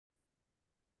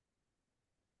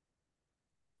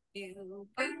You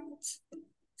birds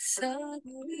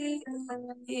suddenly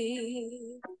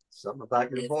appear. Something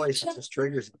about your voice just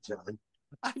triggers it, John.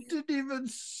 I didn't even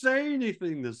say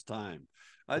anything this time.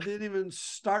 I didn't even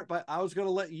start by, I was going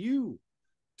to let you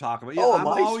talk about. Yeah, Oh, am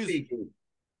I'm I always. speaking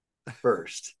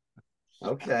first?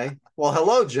 Okay. Well,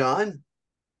 hello, John.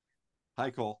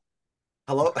 Hi, Cole.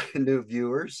 Hello, new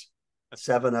viewers.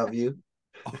 7 of you.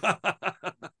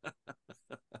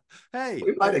 Hey,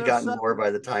 We might have there's gotten seven. more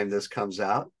by the time this comes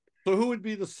out. So who would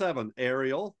be the seven?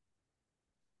 Ariel,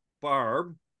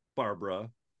 Barbara,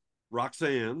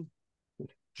 Roxanne,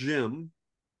 Jim.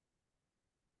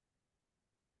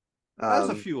 There's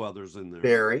a few others in there.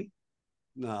 Barry.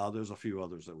 No, there's a few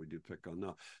others that we do pick on.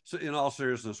 No. So in all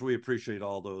seriousness, we appreciate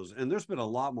all those. And there's been a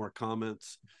lot more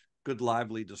comments, good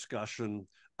lively discussion.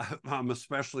 I'm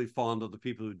especially fond of the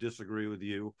people who disagree with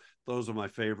you. Those are my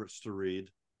favorites to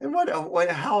read. And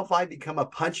how have I become a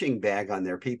punching bag on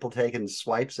there? People taking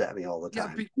swipes at me all the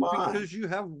time. Because you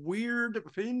have weird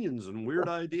opinions and weird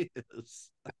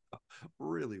ideas.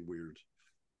 Really weird.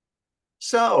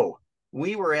 So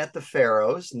we were at the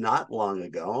Faroes not long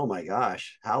ago. Oh my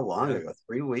gosh, how long ago?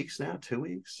 3 weeks now? 2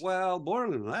 weeks? Well, more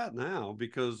than that now,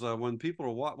 because when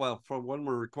people are from when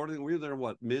we're recording, we were there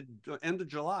end of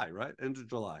July, right? End of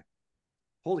July.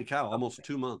 Holy cow, almost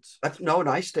 2 months. No, and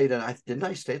I stayed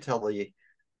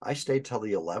I stayed till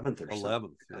the 11th or 11th,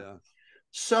 something. yeah.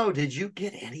 So did you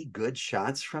get any good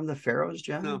shots from the Faroes,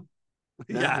 John? No.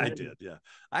 Yeah, I did. Yeah.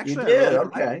 Actually, you did.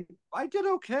 Okay. I did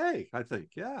okay, I think.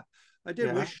 Yeah. I did.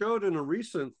 Yeah. We showed in a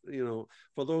recent,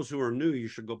 for those who are new, you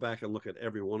should go back and look at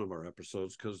every one of our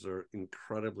episodes because they're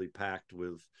incredibly packed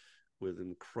with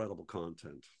incredible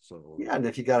content. So yeah, and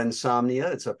if you got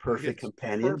insomnia, it's a perfect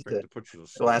companion to put you to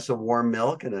sleep. A glass of warm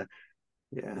milk and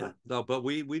yeah. No, but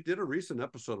we did a recent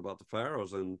episode about the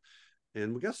Faroes and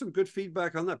we got some good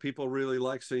feedback on that. People really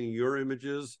like seeing your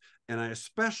images. And I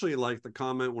especially like the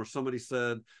comment where somebody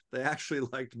said they actually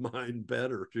liked mine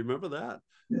better. Do you remember that?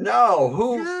 No.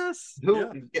 Who? Yes.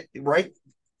 Who? Yeah. Right.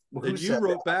 And you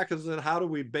wrote back and said, how do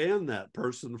we ban that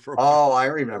person from? Oh, I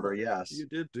remember. Yes. You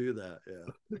did do that.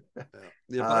 Yeah.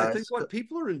 Yeah. But I think what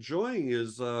people are enjoying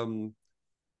is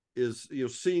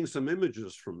seeing some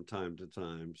images from time to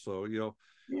time. So,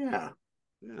 yeah.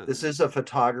 This is a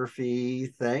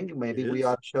photography thing. Maybe we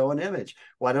ought to show an image.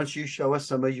 Why don't you show us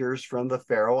some of yours from the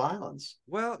Faroe Islands?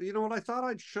 Well, what I thought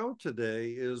I'd show today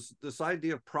is this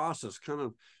idea of process, kind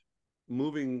of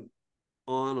moving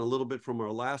on a little bit from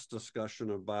our last discussion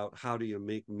about how do you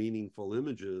make meaningful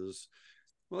images.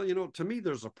 Well, to me,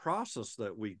 there's a process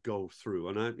that we go through.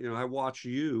 And I watch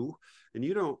you and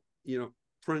you don't,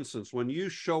 for instance, when you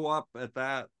show up at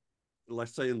that,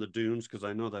 let's say in the dunes, because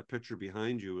I know that picture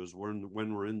behind you is when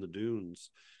we're in the dunes.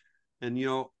 And,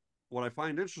 what I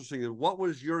find interesting is what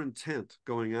was your intent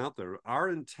going out there? Our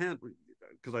intent,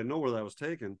 because I know where that was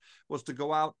taken, was to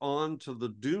go out onto the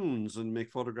dunes and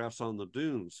make photographs on the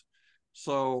dunes.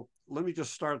 So let me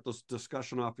just start this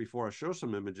discussion off before I show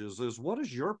some images is what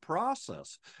is your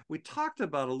process? We talked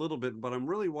about a little bit, but I'm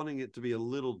really wanting it to be a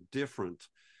little different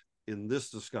in this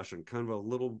discussion, kind of a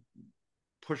little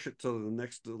push it to the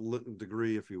next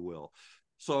degree, if you will.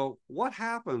 So what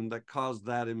happened that caused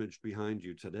that image behind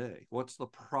you today? What's the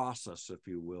process, if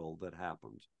you will, that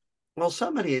happened? Well,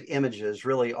 so many images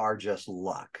really are just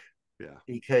luck. Yeah.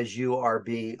 Because you are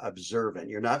being observant.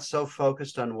 You're not so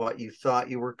focused on what you thought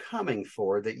you were coming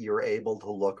for that you're able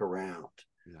to look around.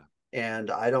 Yeah. And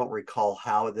I don't recall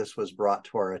how this was brought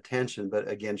to our attention, but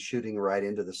again, shooting right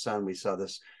into the sun, we saw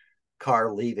this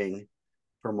car leaving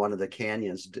from one of the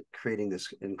canyons, creating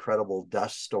this incredible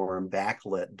dust storm,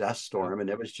 backlit dust storm. And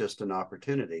it was just an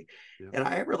opportunity. Yeah. And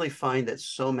I really find that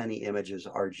so many images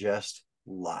are just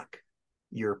luck.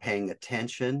 You're paying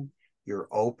attention, you're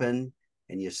open,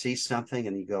 and you see something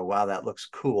and you go, wow, that looks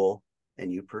cool,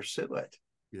 and you pursue it.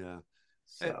 Yeah.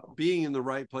 So being in the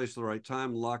right place at the right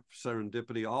time, luck,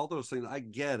 serendipity, all those things, I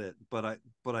get it. But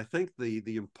I think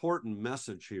the important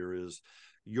message here is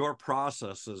your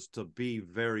process is to be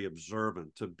very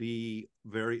observant, to be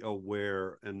very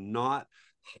aware and not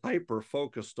hyper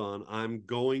focused on I'm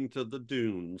going to the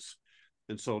dunes.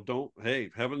 And so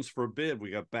heavens forbid,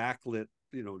 we got backlit,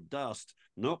 dust.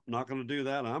 Nope, not going to do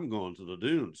that. I'm going to the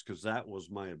dunes because that was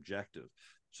my objective.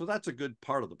 So that's a good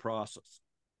part of the process.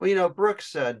 Well,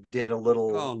 Brooks did a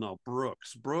little. Oh no,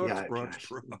 Brooks.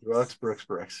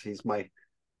 He's my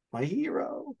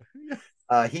hero.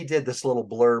 He did this little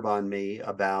blurb on me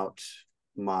about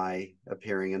my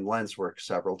appearing in Lenswork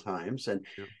several times, and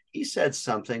he said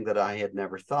something that I had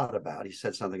never thought about. He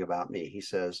said something about me. He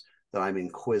says that I'm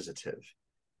inquisitive.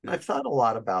 I've thought a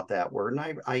lot about that word,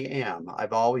 and I am.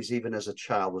 I've always, even as a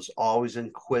child, was always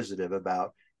inquisitive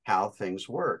about how things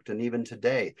worked. And even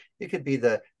today, it could be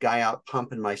the guy out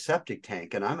pumping my septic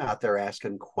tank, and I'm out there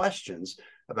asking questions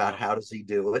about how does he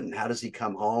do it and how does he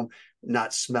come home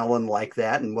not smelling like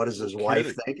that, and what does his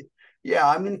wife think. Yeah,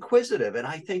 I'm inquisitive, and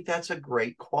I think that's a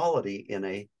great quality in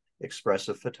a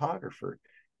expressive photographer.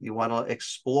 You want to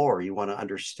explore, you want to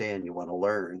understand, you want to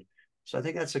learn. So I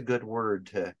think that's a good word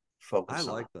to I focus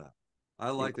on. like that. I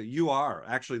like that. You are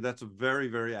actually, that's very,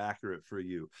 very accurate for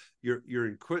you.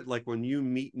 You're like when you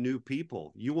meet new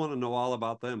people, you want to know all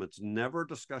about them. It's never a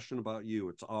discussion about you.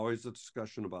 It's always a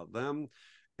discussion about them,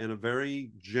 and a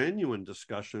very genuine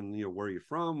discussion. You know, where you're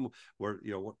from,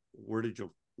 where did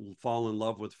you fall in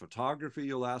love with photography?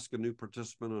 You'll ask a new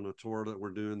participant on a tour that we're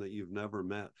doing that you've never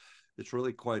met. It's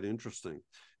really quite interesting.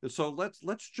 And so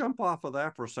let's jump off of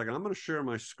that for a second. I'm going to share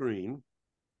my screen.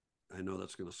 I know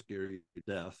that's going to scare you to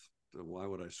death. Why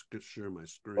would I share my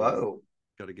screen? Whoa.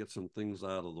 Got to get some things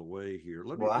out of the way here.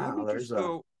 Let me There's just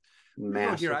go. Let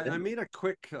me go here. I made a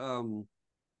quick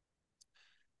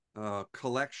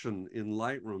collection in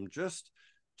Lightroom just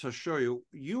to show you.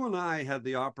 You and I had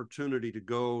the opportunity to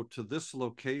go to this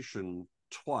location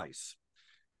twice.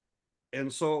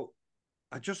 And so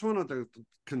I just wanted to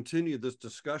continue this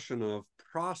discussion of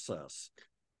process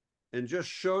and just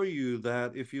show you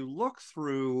that if you look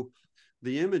through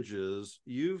the images,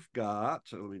 you've got,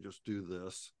 let me just do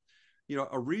this,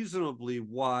 a reasonably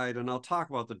wide, and I'll talk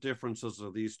about the differences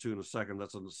of these two in a second.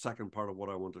 That's in the second part of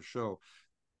what I want to show.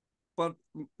 But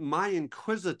my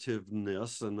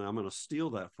inquisitiveness, and I'm going to steal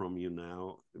that from you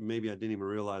now, maybe I didn't even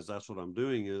realize that's what I'm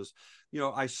doing, is,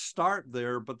 I start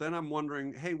there, but then I'm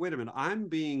wondering, hey, wait a minute, I'm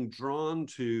being drawn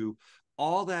to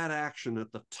all that action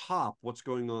at the top, what's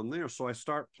going on there? So I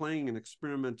start playing and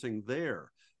experimenting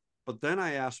there. But then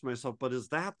I ask myself, but is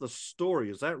that the story?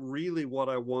 Is that really what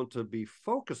I want to be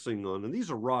focusing on? And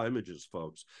these are raw images,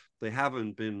 folks. They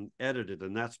haven't been edited,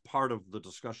 and that's part of the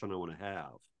discussion I want to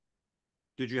have.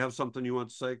 Did you have something you want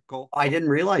to say, Cole? I didn't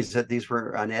realize that these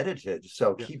were unedited,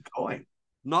 so yeah. Keep going.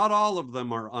 Not all of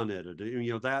them are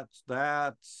unedited.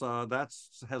 That's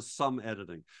has some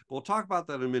editing. We'll talk about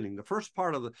that in a minute. The first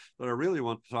part of that I really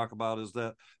want to talk about is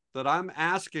that I'm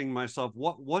asking myself,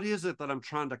 what is it that I'm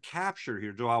trying to capture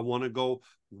here? Do I want to go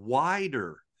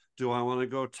wider? Do I want to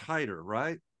go tighter?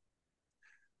 Right?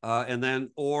 And then,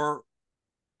 or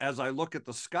as I look at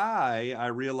the sky, I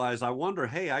realize, I wonder,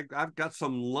 hey, I've got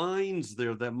some lines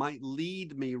there that might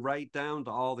lead me right down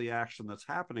to all the action that's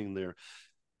happening there.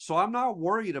 So I'm not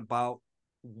worried about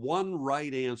one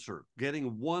right answer,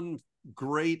 getting one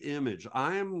great image.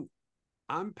 I'm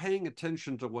paying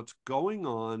attention to what's going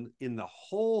on in the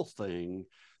whole thing,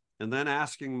 and then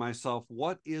asking myself,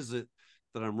 what is it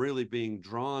that I'm really being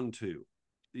drawn to?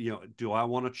 Do I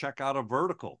want to check out a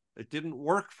vertical? It didn't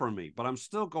work for me, but I'm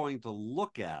still going to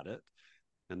look at it.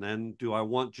 And then, do I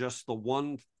want just the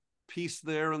one piece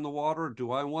there in the water?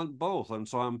 Do I want both? And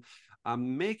so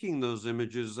I'm making those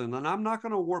images, and then I'm not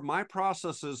going to worry. My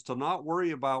process is to not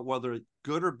worry about whether it's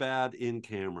good or bad in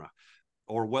camera,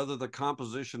 or whether the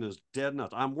composition is dead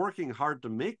nuts. I'm working hard to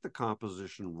make the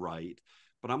composition right,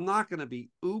 but I'm not going to be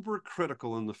uber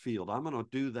critical in the field. I'm going to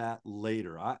do that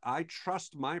later. I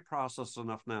trust my process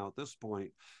enough now at this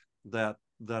point that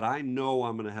I know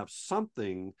I'm going to have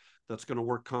something that's going to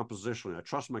work compositionally. I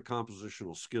trust my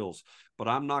compositional skills, but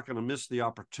I'm not going to miss the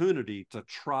opportunity to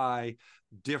try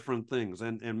different things.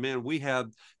 And man, we had,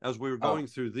 as we were going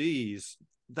through these,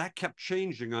 that kept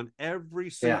changing on every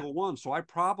single one. So I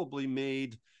probably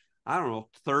made, I don't know,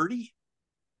 30.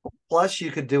 Plus,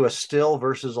 you could do a still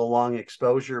versus a long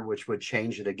exposure, which would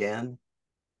change it again.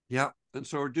 Yeah. And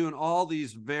so we're doing all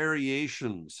these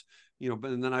variations,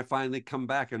 but and then I finally come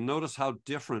back and notice how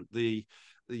different the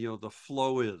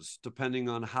flow is depending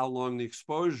on how long the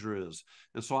exposure is.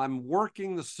 And so I'm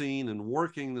working the scene and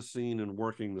working the scene and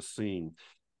working the scene.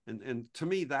 And to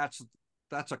me, that's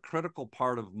a critical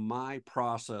part of my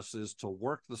process, is to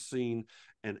work the scene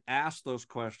and ask those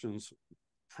questions.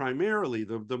 Primarily,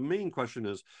 the main question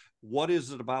is, what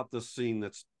is it about this scene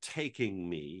that's taking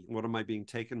me? What am I being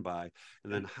taken by?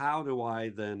 And then how do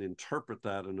I then interpret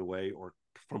that in a way, or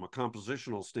from a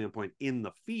compositional standpoint in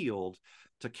the field,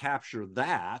 to capture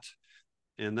that?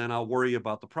 And then I'll worry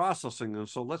about the processing. And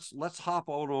so let's hop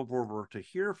on over to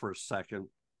here for a second.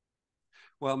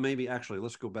 Well, maybe actually,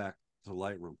 let's go back to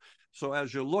Lightroom. So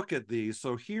as you look at these,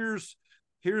 so here's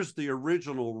the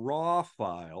original raw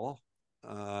file.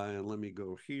 And let me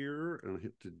go here and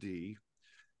hit the D.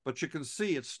 But you can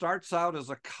see it starts out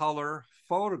as a color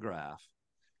photograph.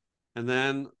 And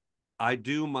then I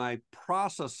do my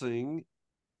processing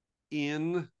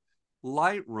in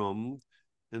Lightroom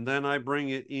and then I bring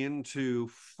it into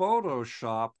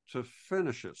Photoshop to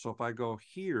finish it. So if I go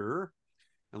here,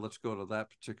 and let's go to that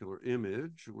particular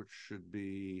image, which should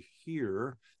be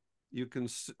here, you can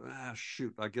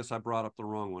shoot, I guess I brought up the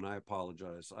wrong one. I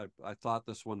apologize. I thought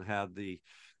this one had the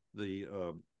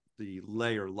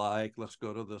layer like. Let's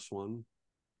go to this one.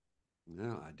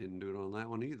 No, I didn't do it on that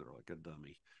one either, like a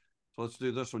dummy. So let's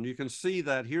do this one. You can see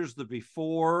that here's the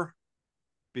before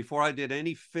I did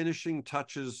any finishing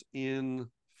touches in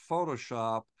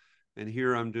Photoshop, and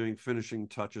here I'm doing finishing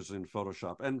touches in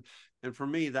Photoshop. And for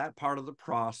me, that part of the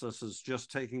process is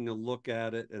just taking a look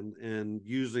at it and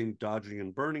using dodging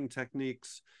and burning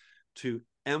techniques to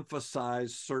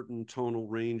emphasize certain tonal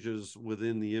ranges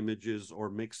within the images, or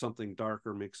make something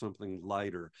darker, make something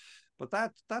lighter. But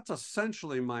that's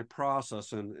essentially my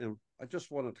process. And I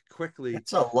just wanted to quickly.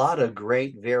 It's a lot of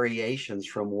great variations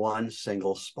from one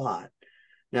single spot.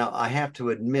 Now, I have to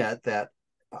admit that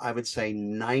I would say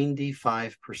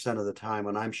 95% of the time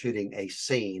when I'm shooting a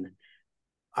scene,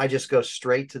 I just go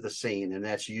straight to the scene, and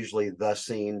that's usually the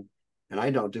scene, and I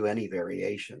don't do any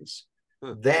variations.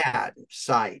 That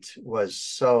site was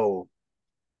so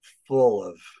full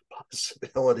of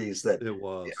possibilities that It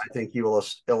was. I think you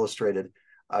illustrated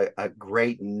a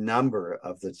great number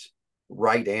of the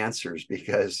right answers,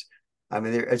 because I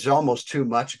mean, it's almost too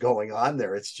much going on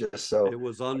there. It's just so. It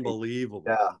was unbelievable.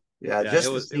 Yeah,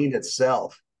 just the scene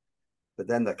itself. But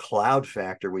then the cloud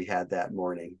factor we had that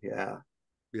morning. Yeah,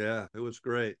 it was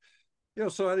great.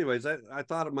 So anyways, I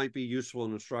thought it might be useful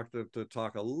and instructive to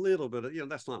talk a little bit.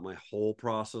 That's not my whole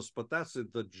process, but that's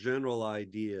the general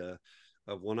idea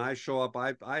of when I show up.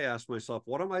 I ask myself,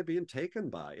 what am I being taken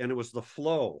by? And it was the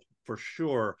flow, for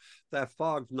sure. That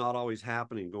fog's not always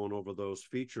happening going over those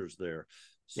features there.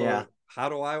 So how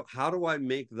do I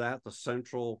make that the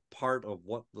central part of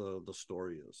what the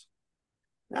story is?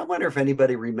 I wonder if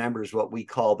anybody remembers what we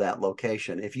call that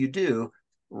location. If you do,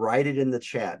 write it in the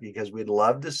chat, because we'd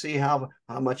love to see how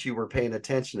much you were paying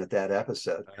attention at that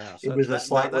episode. It was a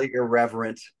slightly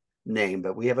irreverent name,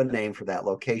 but we have a name for that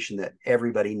location that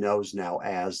everybody knows now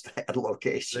as that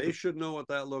location. They should know what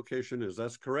that location is.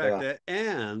 That's correct. Yeah.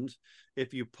 And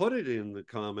if you put it in the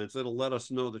comments, it'll let us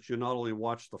know that you not only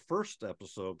watched the first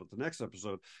episode, but the next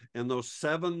episode. And those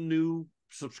 7 new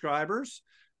subscribers,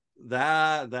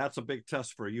 that's a big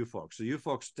test for you folks. So you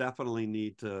folks definitely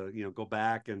need to go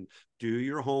back and do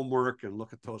your homework and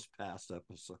look at those past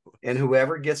episodes. And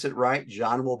whoever gets it right,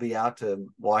 John will be out to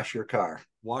wash your car,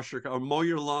 or mow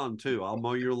your lawn too. I'll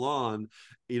mow your lawn.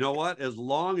 You know what? As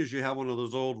long as you have one of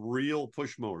those old real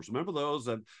push mowers. Remember those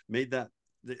that made that?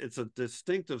 It's a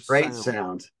distinctive great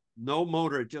sound. No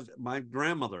motor. Just my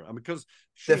grandmother. Because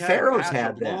the Faroes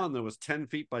had that lawn that was 10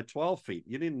 feet by 12 feet.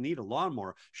 You didn't need a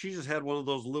lawnmower. She just had one of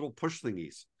those little push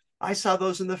thingies. I saw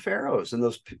those in the Faroes, and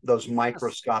those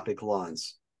microscopic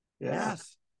lawns. Yeah.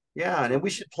 Yeah, and we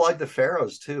should plug the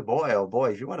Faroes too. Boy, oh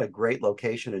boy, if you want a great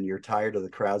location and you're tired of the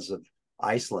crowds of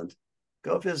Iceland,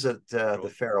 go visit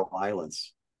the Faroe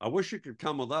Islands. I wish you could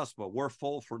come with us, but we're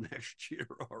full for next year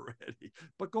already.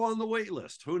 But go on the wait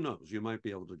list. Who knows? You might be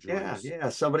able to join us.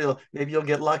 Yeah. Maybe you'll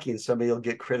get lucky, and somebody will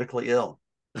get critically ill.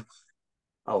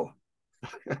 Oh.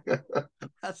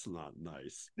 That's not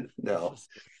nice. No.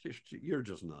 You're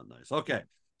just not nice. Okay.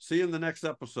 See you in the next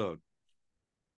episode.